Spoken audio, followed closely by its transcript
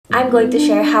I'm going to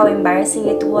share how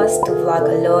embarrassing it was to vlog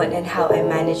alone and how I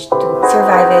managed to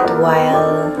survive it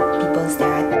while people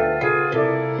stare at me.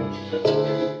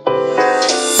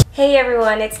 Hey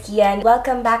everyone, it's Kihyan.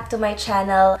 Welcome back to my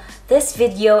channel. This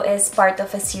video is part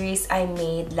of a series I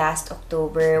made last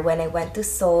October when I went to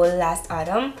Seoul last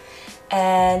autumn.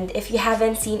 And if you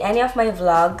haven't seen any of my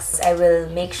vlogs, I will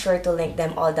make sure to link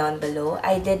them all down below.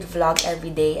 I did vlog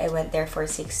every day. I went there for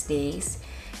 6 days.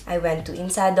 I went to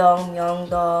Insadong,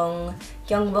 Myeongdong,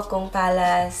 Gyeongbokgung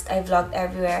Palace. I vlogged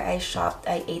everywhere. I shopped.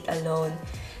 I ate alone.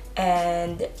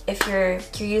 And if you're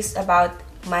curious about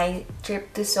my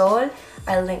trip to Seoul,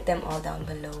 I'll link them all down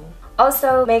below.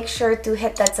 Also, make sure to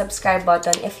hit that subscribe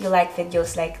button if you like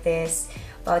videos like this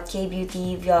about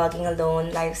K-beauty, vlogging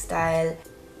alone, lifestyle.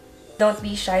 Don't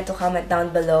be shy to comment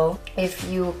down below if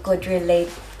you could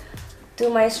relate to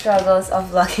my struggles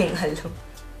of vlogging alone.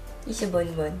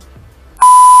 Isabon-bon.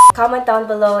 Comment down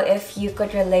below if you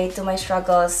could relate to my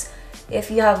struggles,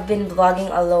 if you have been vlogging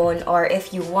alone, or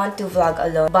if you want to vlog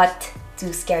alone but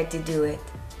too scared to do it.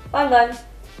 Bonbon,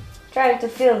 trying to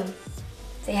film.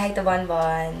 Say hi to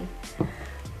Bonbon.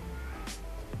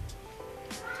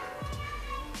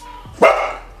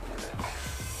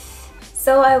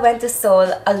 So I went to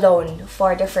Seoul alone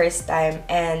for the first time,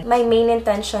 and my main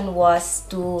intention was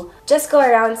to just go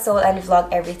around Seoul and vlog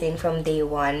everything from day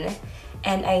one.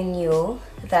 And I knew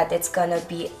that it's gonna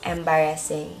be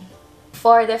embarrassing.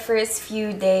 For the first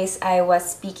few days, I was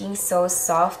speaking so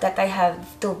soft that I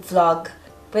have to vlog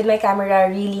with my camera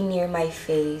really near my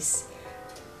face.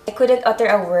 I couldn't utter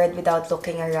a word without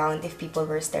looking around if people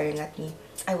were staring at me.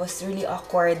 I was really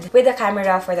awkward with the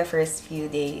camera for the first few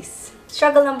days.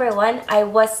 Struggle number 1, I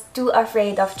was too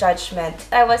afraid of judgment.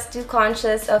 I was too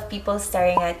conscious of people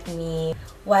staring at me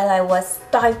while I was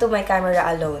talking to my camera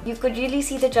alone. You could really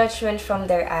see the judgment from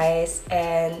their eyes,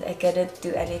 and I couldn't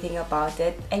do anything about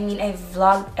it. I mean, I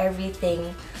vlogged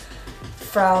everything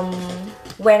from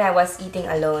when I was eating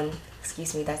alone.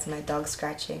 Excuse me, that's my dog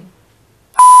scratching.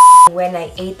 When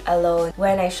I ate alone,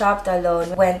 when I shopped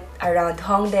alone, went around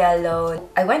Hongdae alone,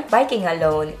 I went biking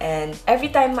alone, and every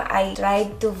time I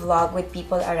tried to vlog with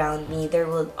people around me, there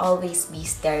will always be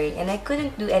staring, and I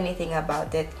couldn't do anything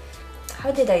about it.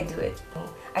 How did I do it?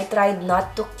 I tried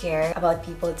not to care about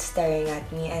people staring at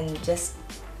me and just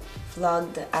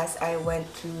vlogged as I went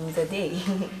through the day.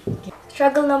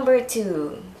 Struggle number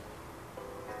 2.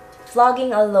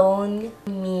 Vlogging alone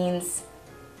means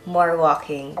more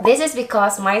walking. This is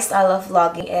because my style of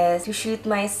vlogging is to shoot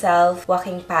myself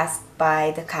walking past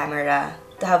by the camera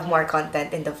to have more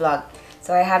content in the vlog.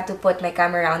 So I have to put my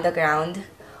camera on the ground,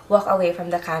 walk away from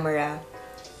the camera,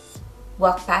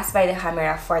 walk past by the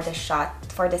camera for the shot,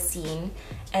 for the scene,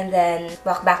 and then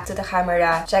walk back to the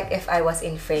camera, check if I was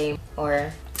in frame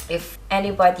or if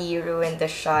anybody ruined the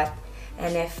shot.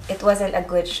 And if it wasn't a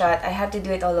good shot, I have to do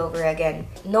it all over again.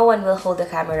 No one will hold the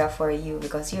camera for you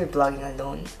because you're vlogging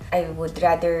alone. I would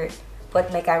rather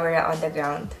put my camera on the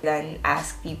ground than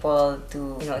ask people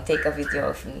to, take a video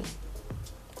of me.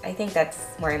 I think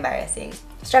that's more embarrassing.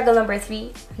 Struggle number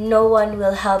 3, no one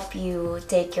will help you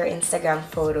take your Instagram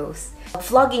photos.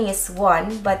 Vlogging is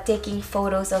one, but taking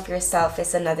photos of yourself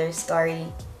is another story.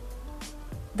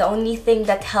 The only thing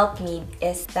that helped me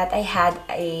is that I had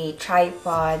a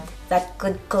tripod that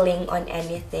could cling on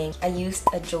anything. I used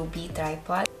a Joby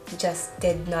tripod. Just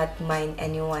did not mind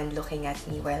anyone looking at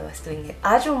me while I was doing it.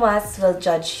 Ajumas will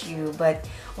judge you, but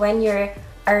when you're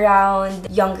around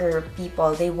younger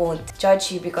people, they won't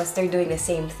judge you because they're doing the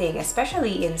same thing.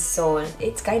 Especially in Seoul,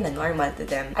 it's kind of normal to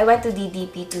them. I went to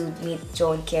DDP to meet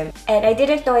Joakim, and I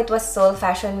didn't know it was Seoul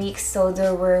Fashion Week, so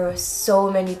there were so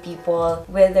many people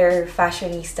with their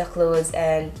fashionista clothes,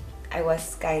 and I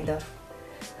was kind of,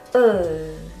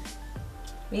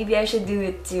 maybe I should do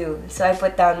it too. So I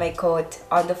put down my coat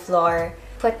on the floor,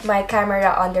 put my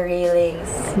camera on the railings,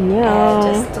 and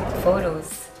just took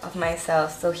photos of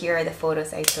myself. So here are the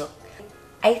photos I took.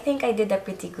 I think I did a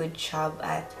pretty good job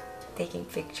at taking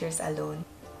pictures alone.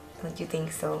 Don't you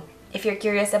think so? If you're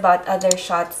curious about other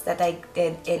shots that I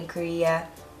did in Korea,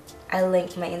 I'll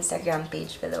link my Instagram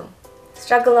page below.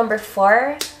 Struggle number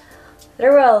 4,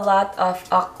 there were a lot of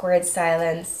awkward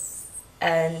silence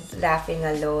and laughing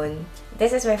alone.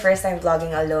 This is my first time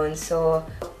vlogging alone, so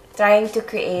trying to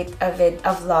create a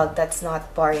vlog that's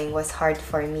not boring was hard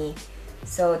for me.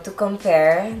 So to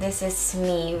compare, this is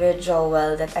me with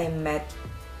Joel that I met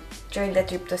during the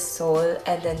trip to Seoul,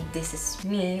 and then this is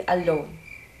me alone.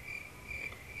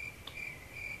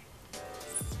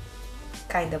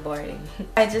 Kinda boring.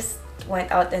 I just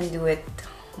went out and do it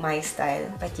my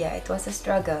style. But yeah, it was a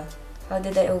struggle. How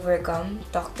did I overcome?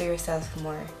 Talk to yourself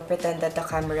more. Pretend that the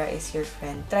camera is your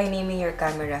friend. Try naming your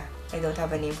camera. I don't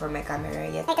have a name for my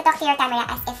camera yet. Try to talk to your camera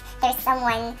as if there's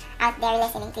someone out there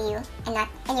listening to you and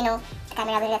you know the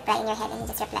camera will reply in your head and you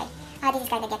just reply. This is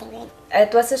kind of getting weird.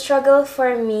 It was a struggle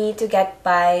for me to get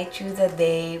by through the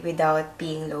day without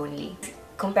being lonely.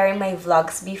 Comparing my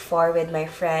vlogs before with my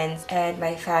friends and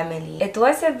my family, it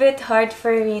was a bit hard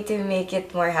for me to make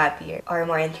it more happier or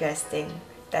more interesting.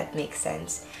 That makes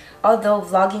sense. Although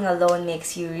vlogging alone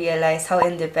makes you realize how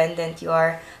independent you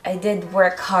are, I did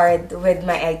work hard with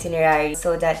my itinerary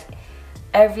so that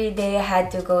every day I had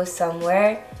to go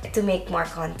somewhere to make more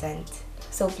content.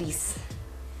 So please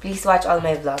watch all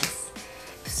my vlogs.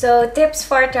 So tips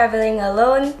for traveling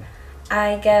alone,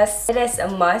 I guess it is a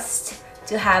must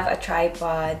to have a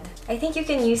tripod. I think you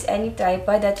can use any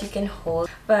tripod that you can hold,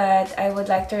 but I would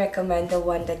like to recommend the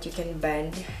one that you can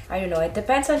bend. I don't know, it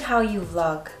depends on how you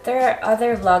vlog. There are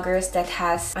other vloggers that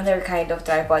has another kind of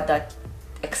tripod that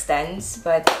extends,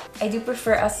 but I do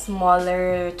prefer a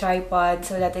smaller tripod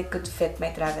so that it could fit my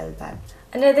travel bag.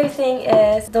 Another thing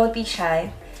is, don't be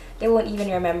shy. They won't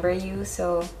even remember you,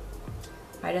 so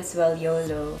might as well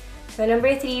YOLO. So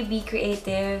number 3, be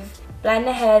creative. Plan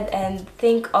ahead and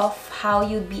think of how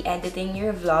you'd be editing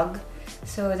your vlog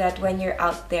so that when you're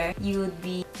out there, you'd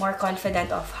be more confident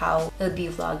of how you'll be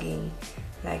vlogging.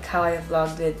 Like how I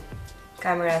vlogged with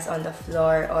cameras on the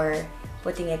floor or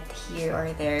putting it here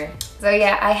or there. So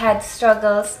yeah, I had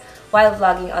struggles while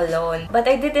vlogging alone, but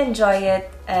I did enjoy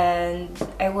it and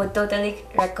I would totally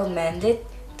recommend it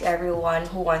to everyone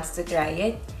who wants to try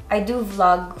it. I do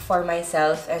vlog for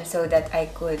myself and so that I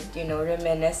could, you know,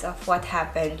 reminisce of what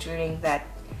happened during that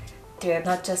trip.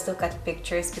 Not just look at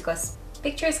pictures, because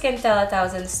pictures can tell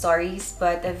 1,000 stories,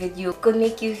 but a video could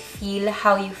make you feel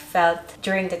how you felt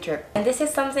during the trip. And this is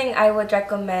something I would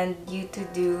recommend you to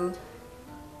do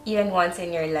even once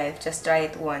in your life. Just try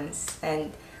it once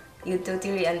and you'll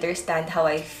totally understand how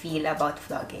I feel about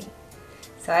vlogging.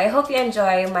 So I hope you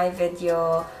enjoy my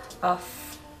video of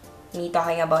me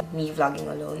talking about me vlogging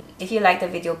alone. If you like the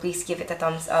video, please give it a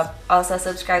thumbs up. Also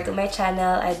subscribe to my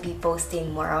channel. I'll be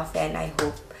posting more often, I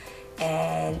hope.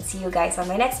 And see you guys on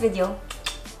my next video.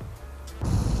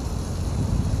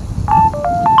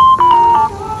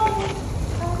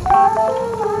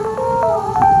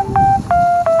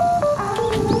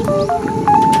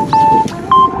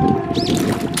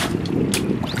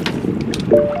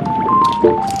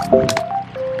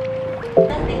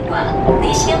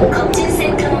内线空间线